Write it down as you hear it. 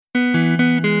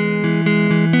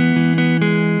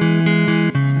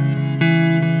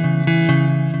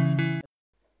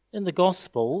In the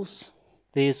Gospels,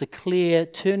 there's a clear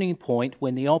turning point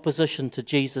when the opposition to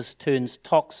Jesus turns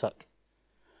toxic.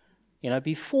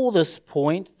 Before this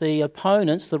point, the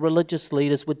opponents, the religious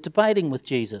leaders, were debating with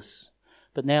Jesus,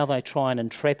 but now they try and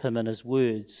entrap him in his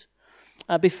words.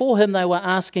 Before him, they were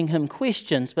asking him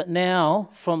questions, but now,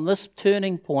 from this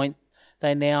turning point,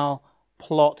 they now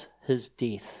plot his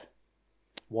death.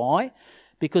 Why?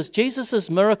 Because Jesus'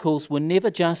 miracles were never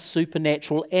just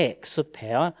supernatural acts of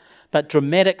power, but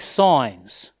dramatic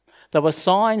signs. They were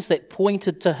signs that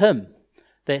pointed to him,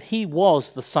 that he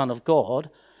was the Son of God,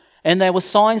 and they were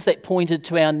signs that pointed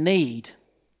to our need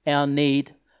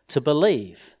to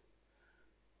believe.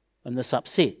 And this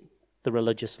upset the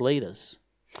religious leaders.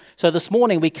 So this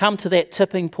morning we come to that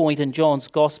tipping point in John's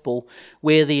Gospel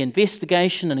where the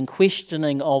investigation and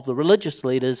questioning of the religious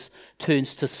leaders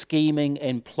turns to scheming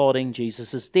and plotting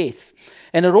Jesus' death.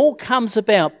 And it all comes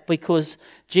about because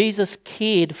Jesus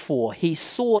cared for, he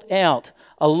sought out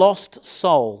a lost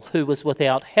soul who was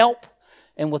without help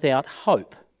and without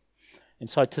hope. And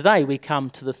so today we come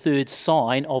to the third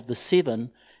sign of the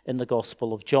 7 in the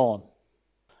Gospel of John.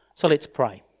 So let's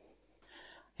pray.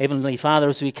 Heavenly Father,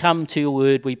 as we come to your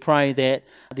word, we pray that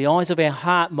the eyes of our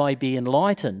heart may be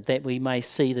enlightened, that we may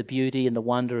see the beauty and the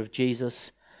wonder of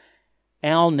Jesus,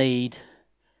 our need,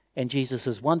 and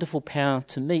Jesus' wonderful power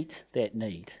to meet that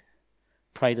need.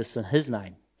 Pray this in his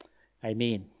name.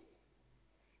 Amen.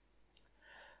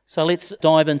 So let's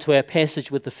dive into our passage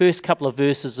with the first couple of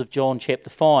verses of John chapter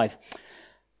 5.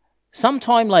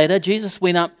 Sometime later, Jesus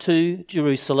went up to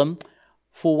Jerusalem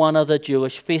for one of the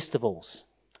Jewish festivals.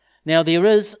 Now there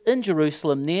is in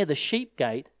Jerusalem near the sheep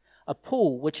gate a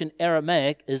pool which in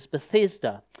Aramaic is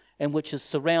Bethesda and which is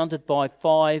surrounded by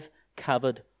 5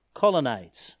 covered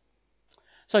colonnades.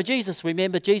 So Jesus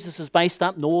is based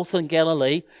up north in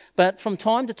Galilee, but from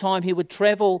time to time he would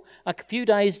travel a few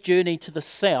days' journey to the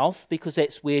south because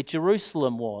that's where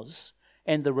Jerusalem was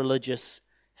and the religious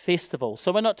festival.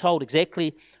 So we're not told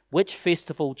exactly which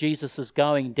festival Jesus is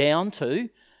going down to,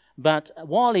 but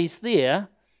while he's there,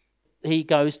 he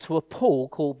goes to a pool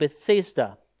called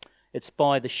Bethesda. It's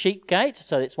by the sheep gate,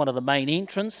 so it's one of the main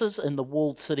entrances in the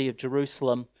walled city of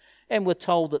Jerusalem. And we're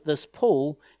told that this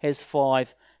pool has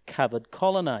 5 covered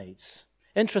colonnades.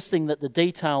 Interesting that the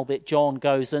detail that John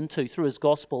goes into through his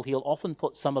gospel, he'll often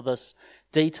put some of this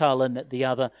detail in that the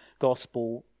other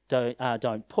gospel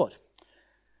don't put.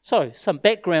 So, some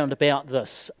background about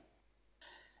this.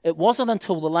 It wasn't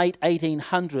until the late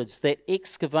 1800s that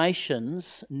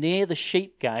excavations near the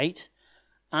sheep gate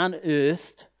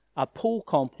unearthed a pool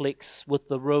complex with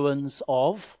the ruins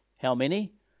of, how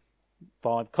many?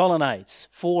 5 colonnades,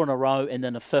 4 in a row and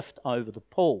then a 5th over the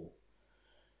pool.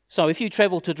 So if you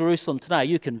travel to Jerusalem today,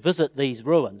 you can visit these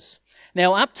ruins.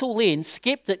 Now up till then,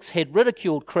 skeptics had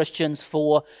ridiculed Christians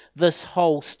for this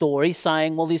whole story,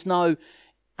 saying, well, there's no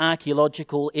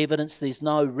archaeological evidence, there's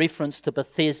no reference to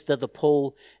Bethesda, the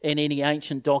pool, in any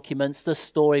ancient documents. This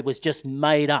story was just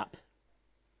made up.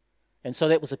 And so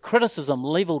that was a criticism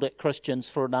levelled at Christians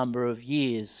for a number of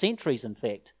years, centuries in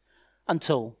fact,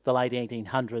 until the late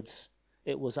 1800s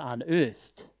it was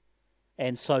unearthed.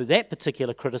 And so that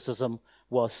particular criticism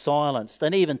was silenced.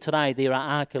 And even today there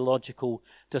are archaeological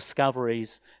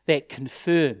discoveries that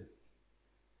confirm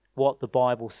what the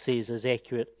Bible says is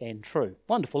accurate and true.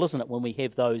 Wonderful, isn't it, when we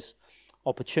have those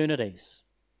opportunities?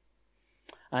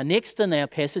 Next in our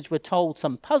passage, we're told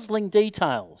some puzzling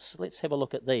details. Let's have a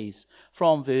look at these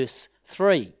from verse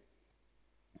 3.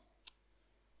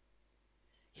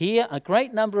 Here, a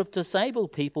great number of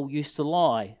disabled people used to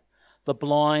lie, the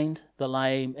blind, the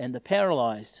lame, and the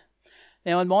paralysed.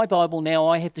 Now, in my Bible now,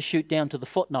 I have to shoot down to the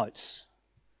footnotes.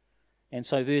 And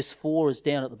so verse 4 is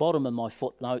down at the bottom in my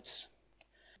footnotes.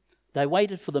 They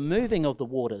waited for the moving of the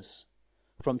waters.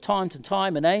 From time to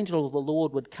time, an angel of the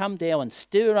Lord would come down and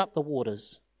stir up the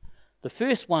waters. The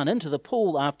first one into the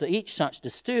pool after each such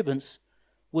disturbance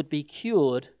would be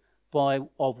cured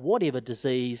of whatever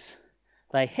disease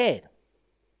they had.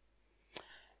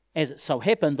 As it so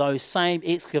happened, those same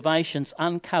excavations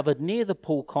uncovered near the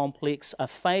pool complex a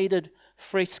faded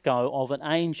fresco of an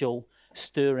angel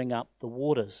stirring up the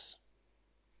waters.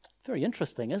 Very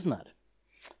interesting, isn't it?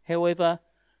 However,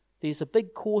 there's a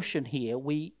big caution here.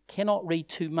 We cannot read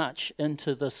too much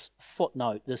into this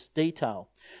footnote, this detail.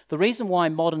 The reason why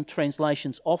modern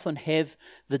translations often have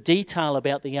the detail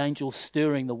about the angel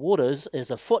stirring the waters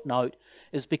as a footnote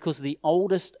is because the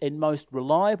oldest and most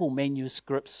reliable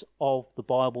manuscripts of the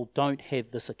Bible don't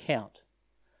have this account.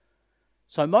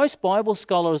 So most Bible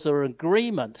scholars are in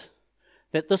agreement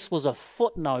that this was a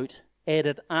footnote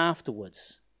added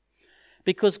afterwards.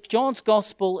 Because John's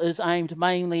Gospel is aimed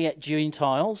mainly at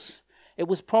Gentiles, It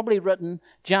was probably written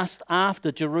just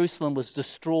after Jerusalem was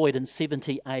destroyed in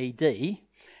 70 AD.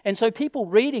 And so people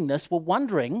reading this were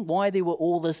wondering why there were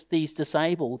all these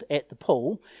disabled at the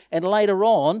pool. And later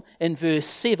on, in verse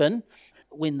 7,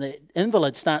 when the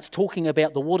invalid starts talking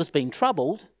about the waters being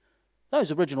troubled,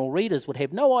 those original readers would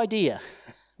have no idea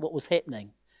what was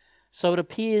happening. So it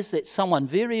appears that someone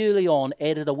very early on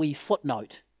added a wee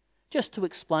footnote just to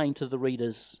explain to the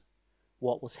readers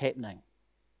what was happening.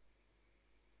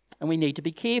 And we need to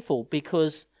be careful,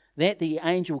 because that the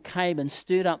angel came and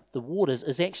stirred up the waters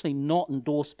is actually not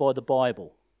endorsed by the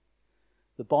Bible.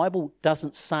 The Bible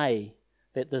doesn't say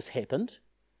that this happened.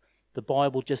 The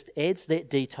Bible just adds that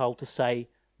detail to say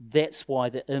that's why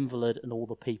the invalid and all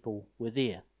the people were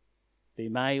there. There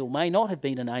may or may not have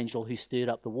been an angel who stirred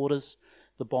up the waters.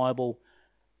 The Bible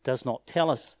does not tell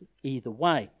us either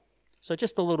way. So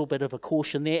just a little bit of a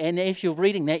caution there. And as you're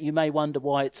reading that, you may wonder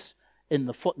why it's in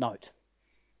the footnote.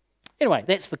 Anyway,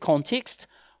 that's the context.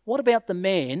 What about the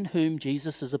man whom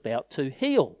Jesus is about to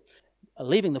heal?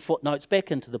 Leaving the footnotes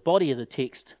back into the body of the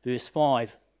text, verse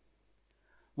 5.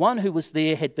 One who was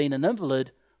there had been an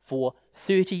invalid for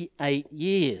 38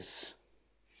 years.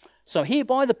 So here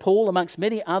by the pool, amongst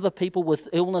many other people with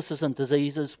illnesses and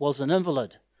diseases, was an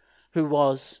invalid who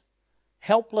was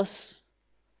helpless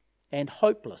and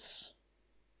hopeless.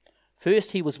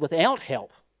 First, he was without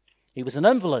help. He was an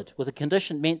invalid with a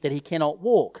condition that meant that he cannot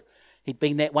walk. He'd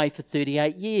been that way for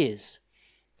 38 years.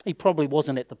 He probably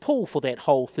wasn't at the pool for that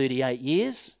whole 38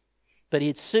 years, but he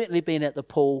had certainly been at the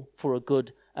pool for a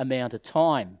good amount of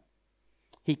time.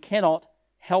 He cannot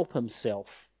help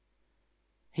himself.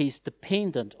 He's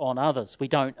dependent on others. We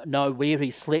don't know where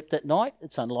he slept at night.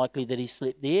 It's unlikely that he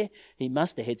slept there. He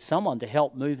must have had someone to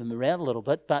help move him around a little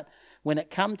bit, but when it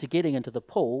came to getting into the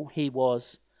pool, he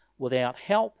was without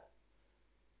help,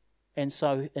 and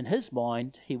so in his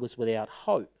mind, he was without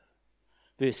hope.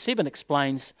 Verse 7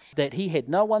 explains that he had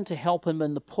no one to help him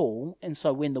in the pool, and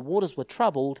so when the waters were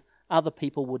troubled, other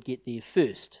people would get there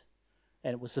first.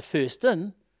 And it was the first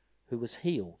in who was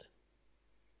healed.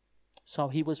 So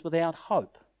he was without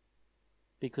hope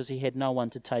because he had no one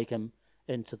to take him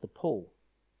into the pool.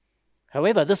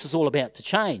 However, this is all about to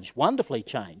change, wonderfully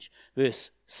change. Verse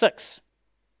 6.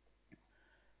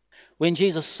 When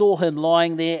Jesus saw him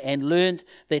lying there and learned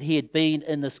that he had been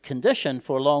in this condition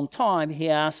for a long time, he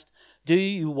asked, "Do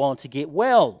you want to get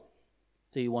well?"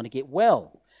 Do you want to get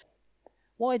well?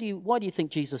 Why do you think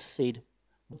Jesus said,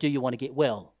 "Do you want to get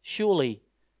well"? Surely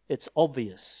it's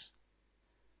obvious.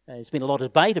 There's been a lot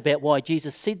of debate about why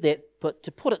Jesus said that, but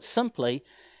to put it simply,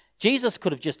 Jesus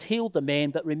could have just healed the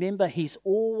man, but remember, he's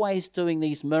always doing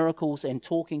these miracles and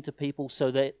talking to people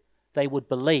so that they would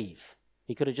believe.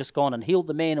 He could have just gone and healed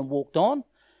the man and walked on,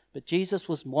 but Jesus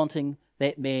was wanting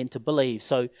that man to believe.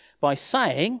 So by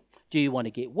saying, "Do you want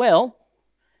to get well?"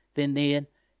 then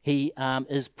he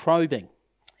is probing.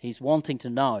 He's wanting to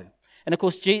know. And of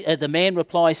course, the man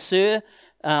replies, "Sir,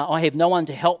 I have no one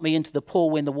to help me into the pool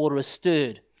when the water is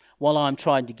stirred. While I'm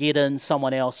trying to get in,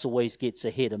 someone else always gets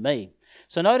ahead of me."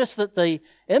 So notice that the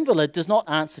invalid does not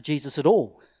answer Jesus at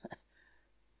all.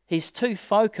 He's too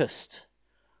focused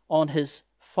on his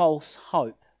false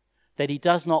hope that he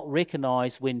does not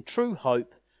recognize when true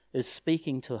hope is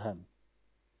speaking to him.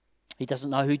 He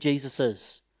doesn't know who Jesus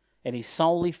is, and he's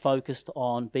solely focused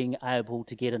on being able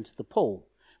to get into the pool,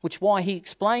 which is why he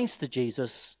explains to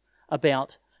Jesus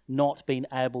about not being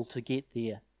able to get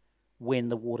there when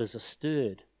the waters are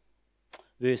stirred.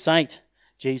 Verse 8,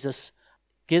 Jesus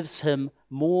gives him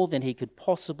more than he could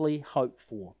possibly hope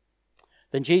for.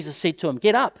 Then Jesus said to him,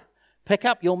 "Get up, pick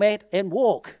up your mat and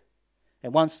walk."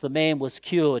 And once the man was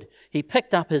cured, he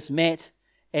picked up his mat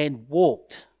and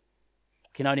walked. You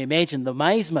can only imagine the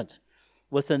amazement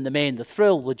within the man, the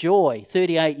thrill, the joy.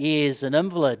 38 years, an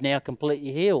invalid, now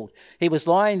completely healed. He was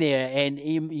lying there, and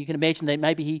you can imagine that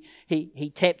maybe he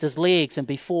tapped his legs, and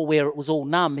before, where it was all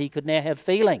numb, he could now have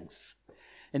feelings.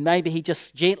 And maybe he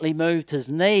just gently moved his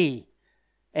knee,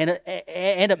 and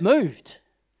it moved.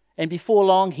 And before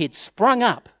long, he'd sprung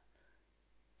up,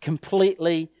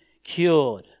 completely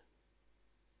cured.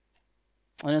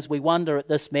 And as we wonder at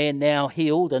this man now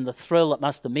healed and the thrill it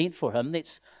must have meant for him,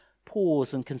 let's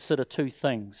pause and consider two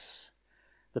things: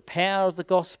 the power of the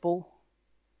gospel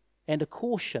and a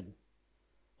caution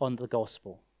on the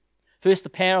gospel. First, the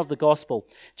power of the gospel.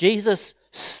 Jesus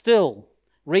still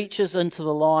reaches into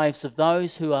the lives of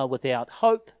those who are without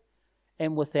hope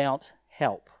and without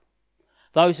help.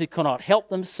 Those who cannot help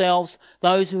themselves,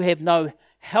 those who have no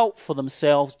help for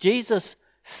themselves, Jesus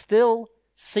still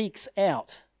seeks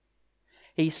out.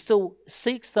 He still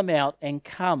seeks them out and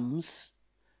comes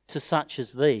to such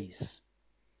as these.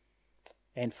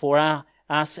 And for our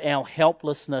us, our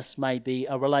helplessness may be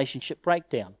a relationship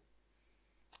breakdown.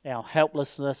 Our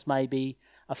helplessness may be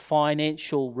a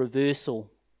financial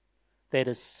reversal that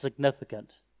is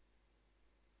significant.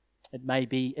 It may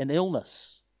be an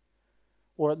illness,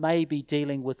 or it may be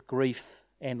dealing with grief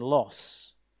and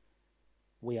loss.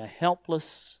 We are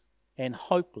helpless and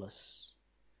hopeless,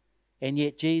 and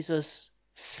yet Jesus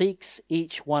seeks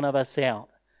each one of us out.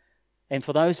 And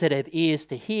for those that have ears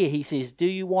to hear, he says, do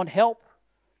you want help?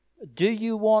 Do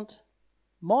you want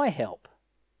my help?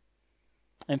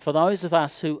 And for those of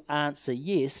us who answer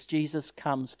yes, Jesus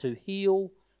comes to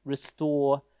heal,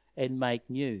 restore, and make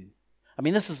new. I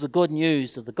mean, this is the good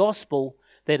news of the gospel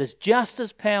that is just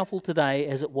as powerful today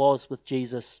as it was with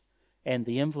Jesus and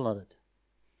the invalid.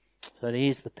 So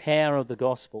there's the power of the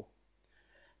gospel.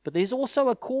 But there's also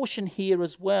a caution here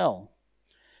as well.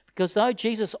 Because though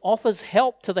Jesus offers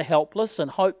help to the helpless and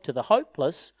hope to the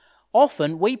hopeless,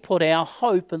 often we put our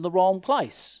hope in the wrong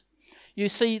place. You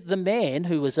see, the man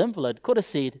who was invalid could have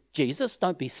said, Jesus,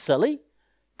 don't be silly.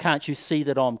 Can't you see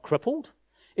that I'm crippled?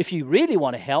 If you really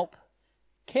want to help,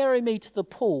 carry me to the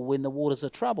pool when the waters are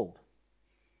troubled.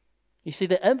 You see,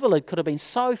 the invalid could have been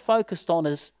so focused on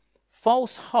his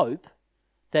false hope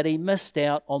that he missed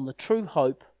out on the true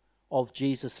hope of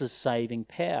Jesus' saving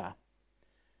power.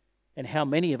 And how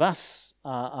many of us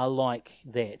are like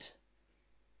that?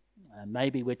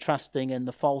 Maybe we're trusting in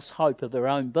the false hope of our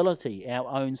own ability, our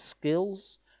own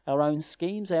skills, our own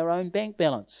schemes, our own bank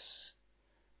balance.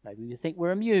 Maybe we think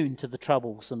we're immune to the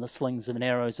troubles and the slings and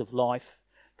arrows of life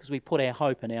because we put our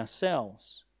hope in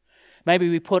ourselves. Maybe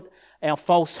we put our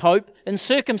false hope in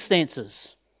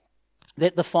circumstances,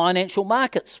 that the financial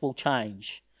markets will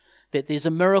change, that there's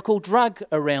a miracle drug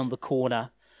around the corner,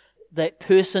 that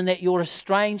person that you're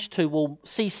estranged to will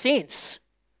see sense.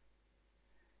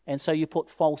 And so you put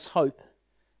false hope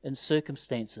in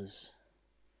circumstances.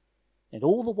 And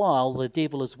all the while the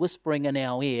devil is whispering in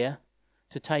our ear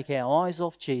to take our eyes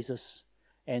off Jesus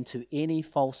and to any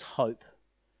false hope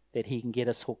that he can get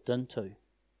us hooked into.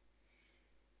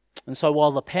 And so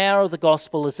while the power of the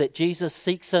gospel is that Jesus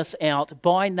seeks us out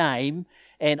by name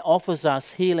and offers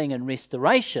us healing and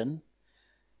restoration,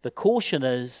 the caution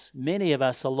is many of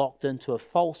us are locked into a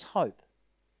false hope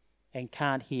and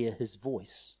can't hear his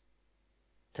voice.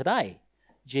 Today,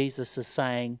 Jesus is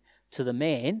saying to the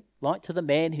man, like to the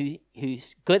man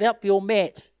who's get up your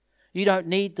mat. You don't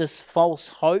need this false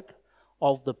hope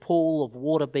of the pool of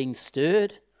water being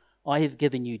stirred. I have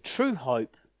given you true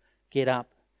hope. Get up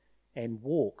and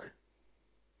walk.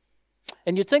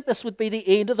 And you'd think this would be the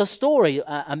end of the story.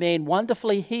 A man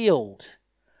wonderfully healed,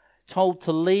 told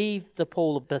to leave the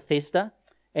pool of Bethesda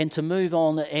and to move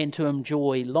on and to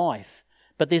enjoy life.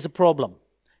 But there's a problem,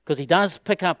 because he does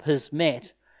pick up his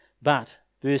mat. But,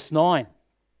 verse 9,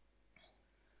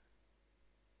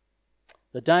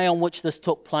 the day on which this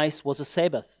took place was a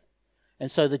Sabbath.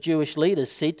 And so the Jewish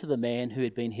leaders said to the man who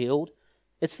had been healed,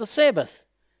 it's the Sabbath.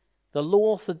 The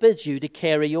law forbids you to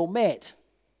carry your mat.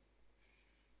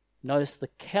 Notice the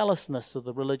callousness of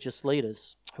the religious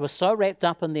leaders, who are so wrapped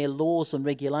up in their laws and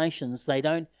regulations, they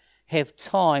don't have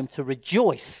time to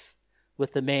rejoice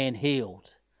with the man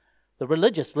healed. The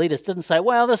religious leaders didn't say,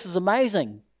 wow, this is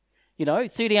amazing.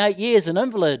 38 years an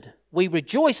invalid, we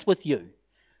rejoice with you.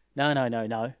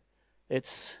 No.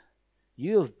 It's,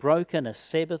 you have broken a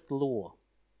Sabbath law.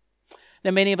 Now,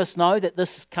 many of us know that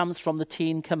this comes from the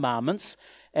Ten Commandments.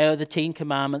 The Ten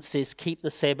Commandments says, keep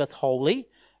the Sabbath holy.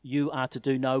 You are to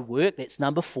do no work. That's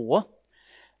number 4.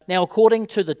 Now, according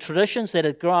to the traditions that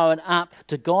had grown up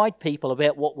to guide people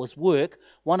about what was work,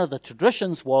 one of the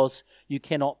traditions was you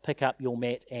cannot pick up your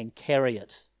mat and carry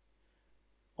it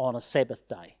on a Sabbath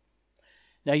day.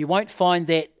 Now, you won't find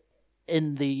that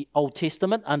in the Old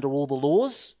Testament under all the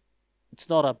laws. It's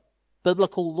not a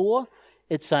biblical law.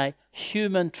 It's a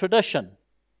human tradition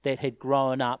that had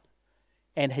grown up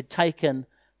and had taken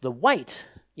the weight,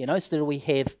 so that we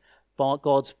have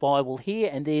God's Bible here,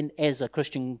 and then as a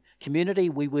Christian community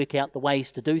we work out the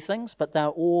ways to do things, but they're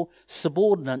all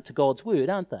subordinate to God's word,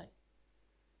 aren't they?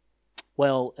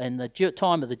 Well, in the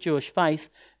time of the Jewish faith,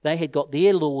 they had got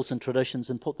their laws and traditions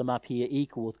and put them up here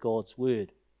equal with God's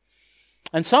word.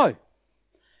 And so,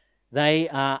 they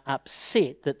are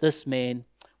upset that this man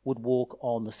would walk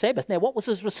on the Sabbath. Now, what was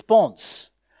his response?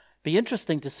 Be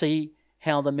interesting to see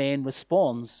how the man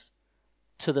responds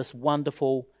to this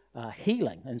wonderful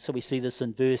healing. And so we see this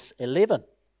in verse 11.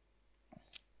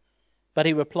 But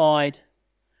he replied,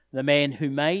 the man who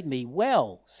made me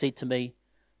well said to me,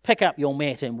 pick up your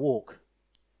mat and walk.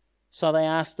 So they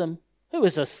asked him, who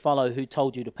is this fellow who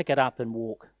told you to pick it up and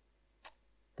walk?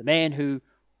 The man who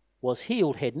was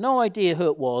healed had no idea who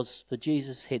it was, for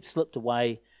Jesus had slipped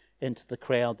away into the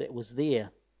crowd that was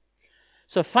there.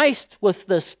 So faced with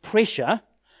this pressure,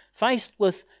 faced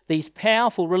with these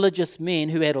powerful religious men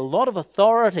who had a lot of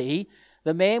authority,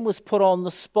 the man was put on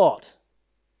the spot.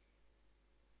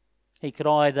 He could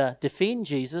either defend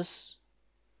Jesus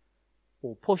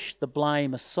or push the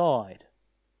blame aside.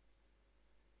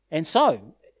 And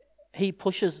so he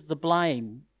pushes the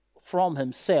blame from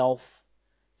himself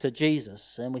to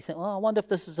Jesus. And we think, I wonder if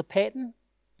this is a pattern.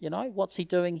 What's he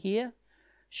doing here?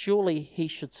 Surely he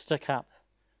should stick up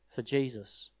for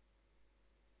Jesus.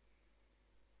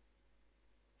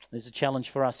 There's a challenge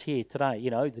for us here today.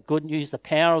 The good news, the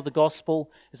power of the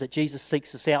gospel is that Jesus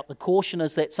seeks us out. The caution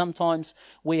is that sometimes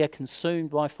we are consumed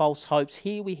by false hopes.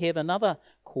 Here we have another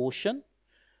caution.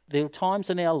 There are times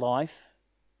in our life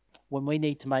when we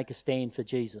need to make a stand for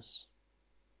Jesus.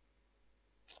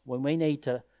 When we need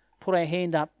to put our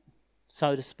hand up,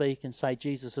 so to speak, and say,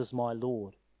 Jesus is my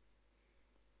Lord.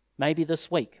 Maybe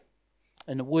this week,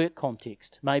 in a work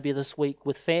context, maybe this week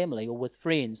with family or with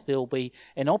friends, there'll be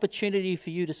an opportunity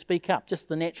for you to speak up, just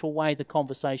the natural way the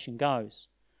conversation goes.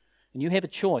 And you have a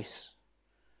choice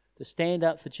to stand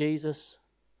up for Jesus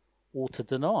or to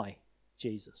deny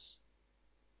Jesus.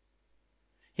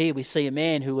 Here we see a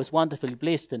man who was wonderfully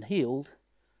blessed and healed,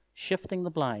 shifting the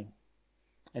blame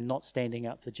and not standing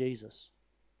up for Jesus.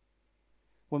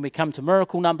 When we come to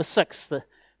miracle number 6,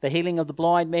 the healing of the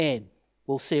blind man,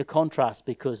 we'll see a contrast,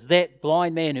 because that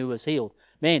blind man who was healed,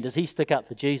 man, does he stick up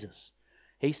for Jesus.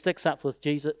 He sticks up for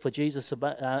Jesus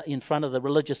in front of the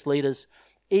religious leaders,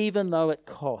 even though it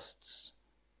costs.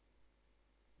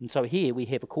 And so here we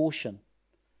have a caution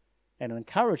and an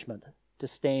encouragement to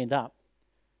stand up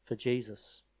for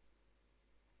Jesus.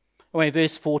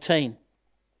 Verse 14.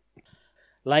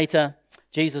 Later,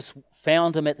 Jesus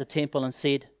found him at the temple and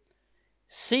said,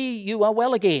 "See, you are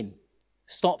well again.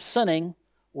 Stop sinning,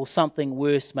 or something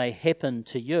worse may happen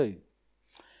to you."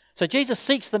 So Jesus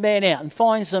seeks the man out and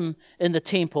finds him in the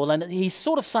temple, and he's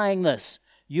sort of saying this: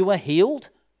 you are healed,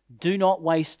 do not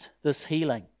waste this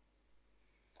healing.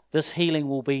 This healing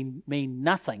will mean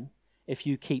nothing if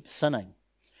you keep sinning,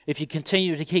 if you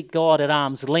continue to keep God at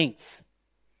arm's length.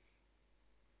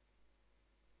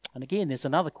 And again, there's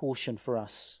another caution for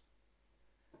us.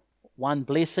 1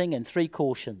 blessing and 3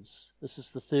 cautions. This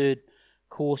is the third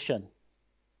caution.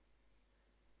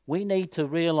 We need to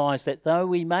realize that though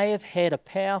we may have had a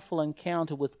powerful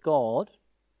encounter with God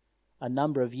a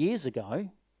number of years ago,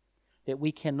 that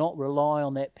we cannot rely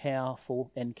on that powerful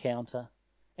encounter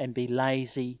and be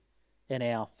lazy in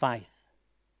our faith.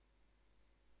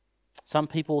 Some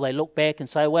people, they look back and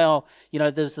say, well,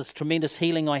 there's this tremendous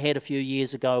healing I had a few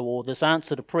years ago, or this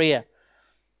answer to prayer.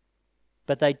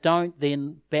 But they don't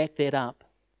then back that up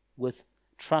with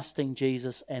trusting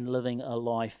Jesus and living a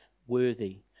life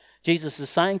worthy. Jesus is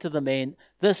saying to the man,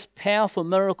 this powerful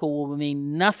miracle will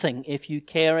mean nothing if you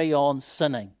carry on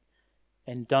sinning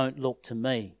and don't look to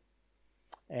me.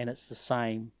 And it's the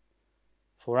same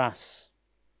for us.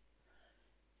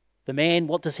 The man,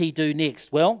 what does he do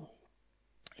next? Well,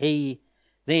 he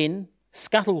then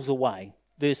scuttles away.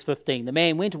 Verse 15, the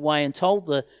man went away and told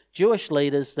the Jewish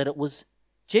leaders that it was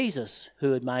Jesus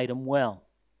who had made him well.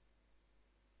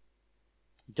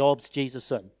 Dobs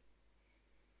Jesus in.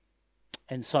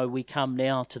 And so we come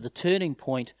now to the turning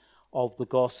point of the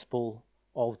Gospel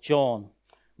of John.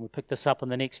 We'll pick this up in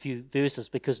the next few verses,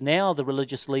 because now the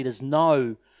religious leaders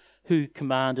know who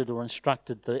commanded or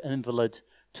instructed the invalid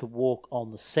to walk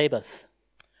on the Sabbath.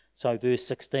 So verse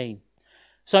 16.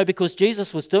 So because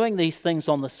Jesus was doing these things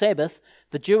on the Sabbath,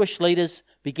 the Jewish leaders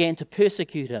began to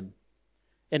persecute him.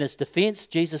 In his defense,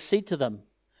 Jesus said to them,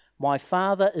 "My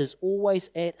Father is always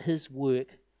at his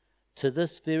work to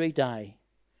this very day,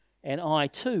 and I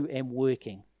too am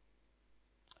working."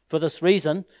 For this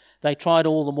reason, they tried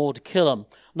all the more to kill him.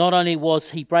 Not only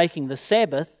was he breaking the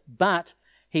Sabbath, but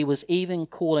he was even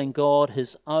calling God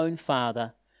his own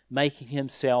Father, making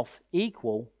himself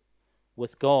equal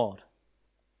with God.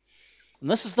 And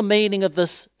this is the meaning of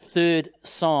this third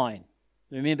sign.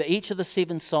 Remember, each of the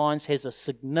 7 signs has a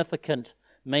significant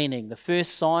meaning. The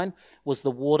first sign was the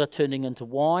water turning into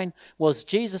wine, was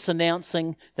Jesus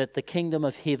announcing that the kingdom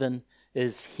of heaven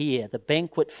is here. The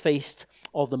banquet feast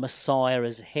of the Messiah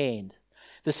is at hand.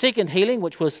 The second healing,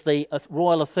 which was the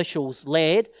royal official's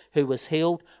lad who was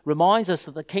healed, reminds us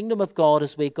that the kingdom of God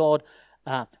is where God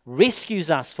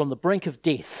rescues us from the brink of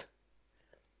death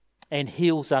and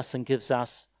heals us and gives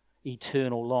us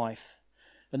eternal life.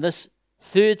 And this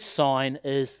third sign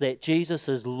is that Jesus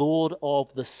is Lord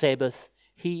of the Sabbath.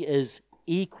 He is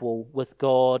equal with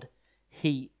God.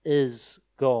 He is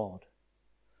God.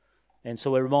 And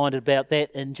so we're reminded about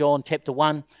that in John chapter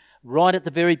 1, right at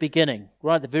the very beginning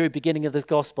of the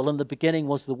gospel. In the beginning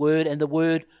was the Word, and the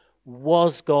Word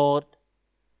was God,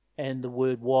 and the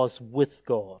Word was with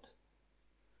God.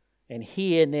 And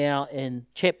here now in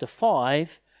chapter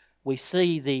 5, we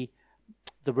see the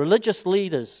religious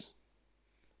leaders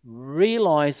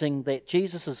realizing that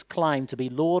Jesus' claim to be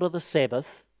Lord of the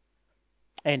Sabbath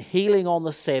and healing on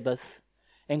the Sabbath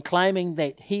and claiming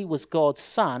that he was God's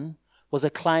Son was a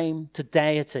claim to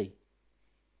deity,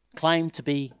 claim to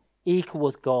be equal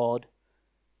with God,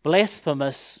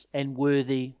 blasphemous and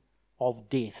worthy of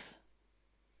death.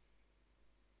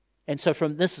 And so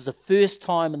this is the first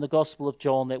time in the Gospel of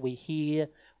John that we hear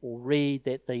or read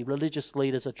that the religious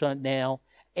leaders are now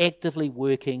actively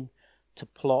working to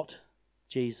plot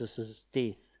Jesus'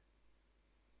 death.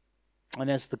 And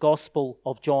as the Gospel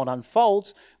of John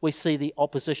unfolds, we see the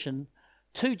opposition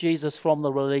to Jesus from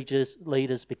the religious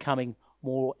leaders becoming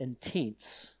more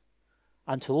intense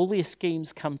until all their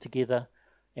schemes come together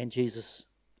and Jesus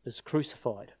is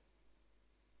crucified.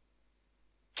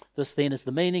 This then is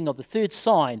the meaning of the third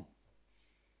sign,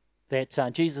 that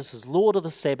Jesus is Lord of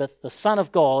the Sabbath, the Son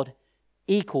of God,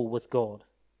 equal with God.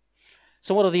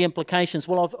 So what are the implications?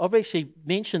 Well, I've actually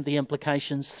mentioned the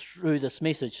implications through this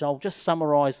message, so I'll just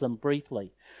summarize them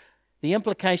briefly. The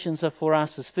implications are for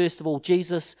us is, first of all,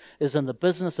 Jesus is in the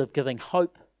business of giving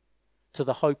hope to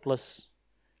the hopeless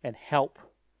and help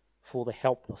for the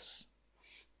helpless.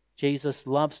 Jesus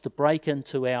loves to break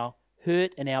into our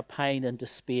hurt and our pain and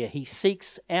despair. He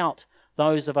seeks out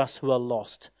those of us who are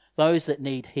lost, those that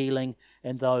need healing,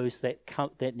 and those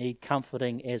that need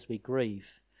comforting as we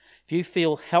grieve. If you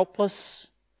feel helpless,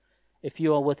 if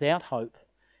you are without hope,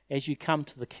 as you come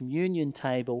to the communion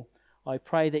table, I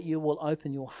pray that you will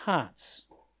open your hearts,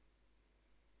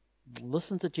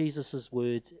 listen to Jesus'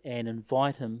 words, and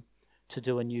invite him to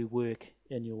do a new work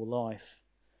in your life.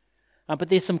 But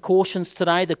there's some cautions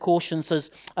today. The cautions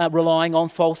is relying on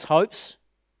false hopes.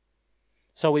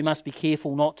 So we must be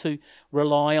careful not to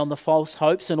rely on the false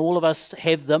hopes, and all of us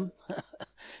have them.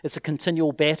 It's a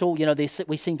continual battle. You know,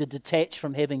 we seem to detach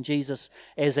from having Jesus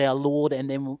as our Lord, and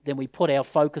then we put our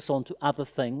focus onto other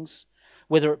things,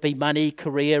 whether it be money,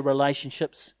 career,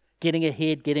 relationships, getting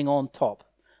ahead, getting on top.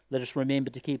 Let us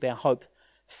remember to keep our hope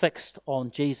fixed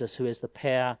on Jesus, who has the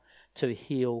power to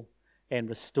heal and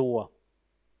restore.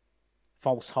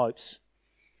 False hopes.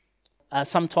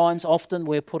 Often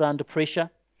we're put under pressure.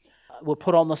 We're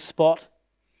put on the spot,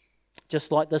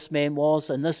 just like this man was.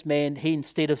 And this man, he,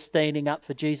 instead of standing up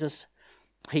for Jesus,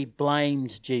 he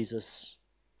blamed Jesus.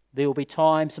 There will be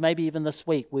times, maybe even this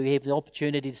week, where we have the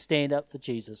opportunity to stand up for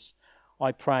Jesus.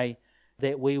 I pray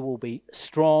that we will be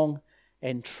strong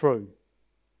and true.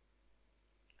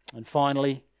 And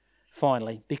finally,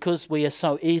 because we are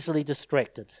so easily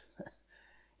distracted,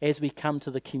 as we come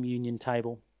to the communion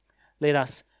table, let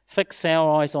us fix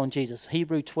our eyes on Jesus.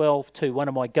 Hebrews 12:2, one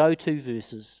of my go-to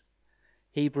verses.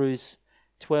 Hebrews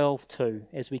 12:2.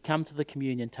 As we come to the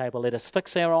communion table, let us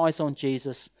fix our eyes on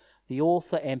Jesus, the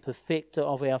author and perfecter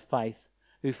of our faith,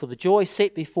 who for the joy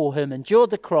set before him endured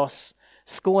the cross,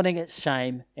 scorning its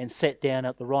shame, and sat down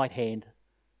at the right hand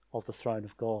of the throne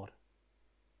of God.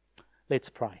 Let's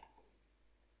pray.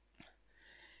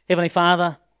 Heavenly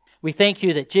Father, we thank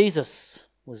you that Jesus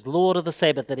was Lord of the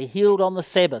Sabbath, that he healed on the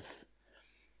Sabbath,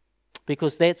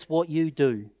 because that's what you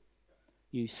do.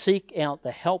 You seek out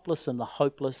the helpless and the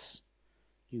hopeless.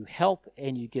 You help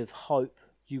and you give hope.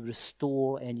 You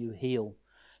restore and you heal.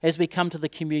 As we come to the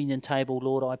communion table,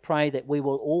 Lord, I pray that we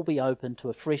will all be open to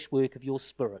a fresh work of your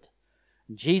Spirit.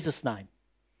 In Jesus' name,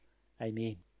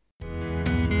 amen.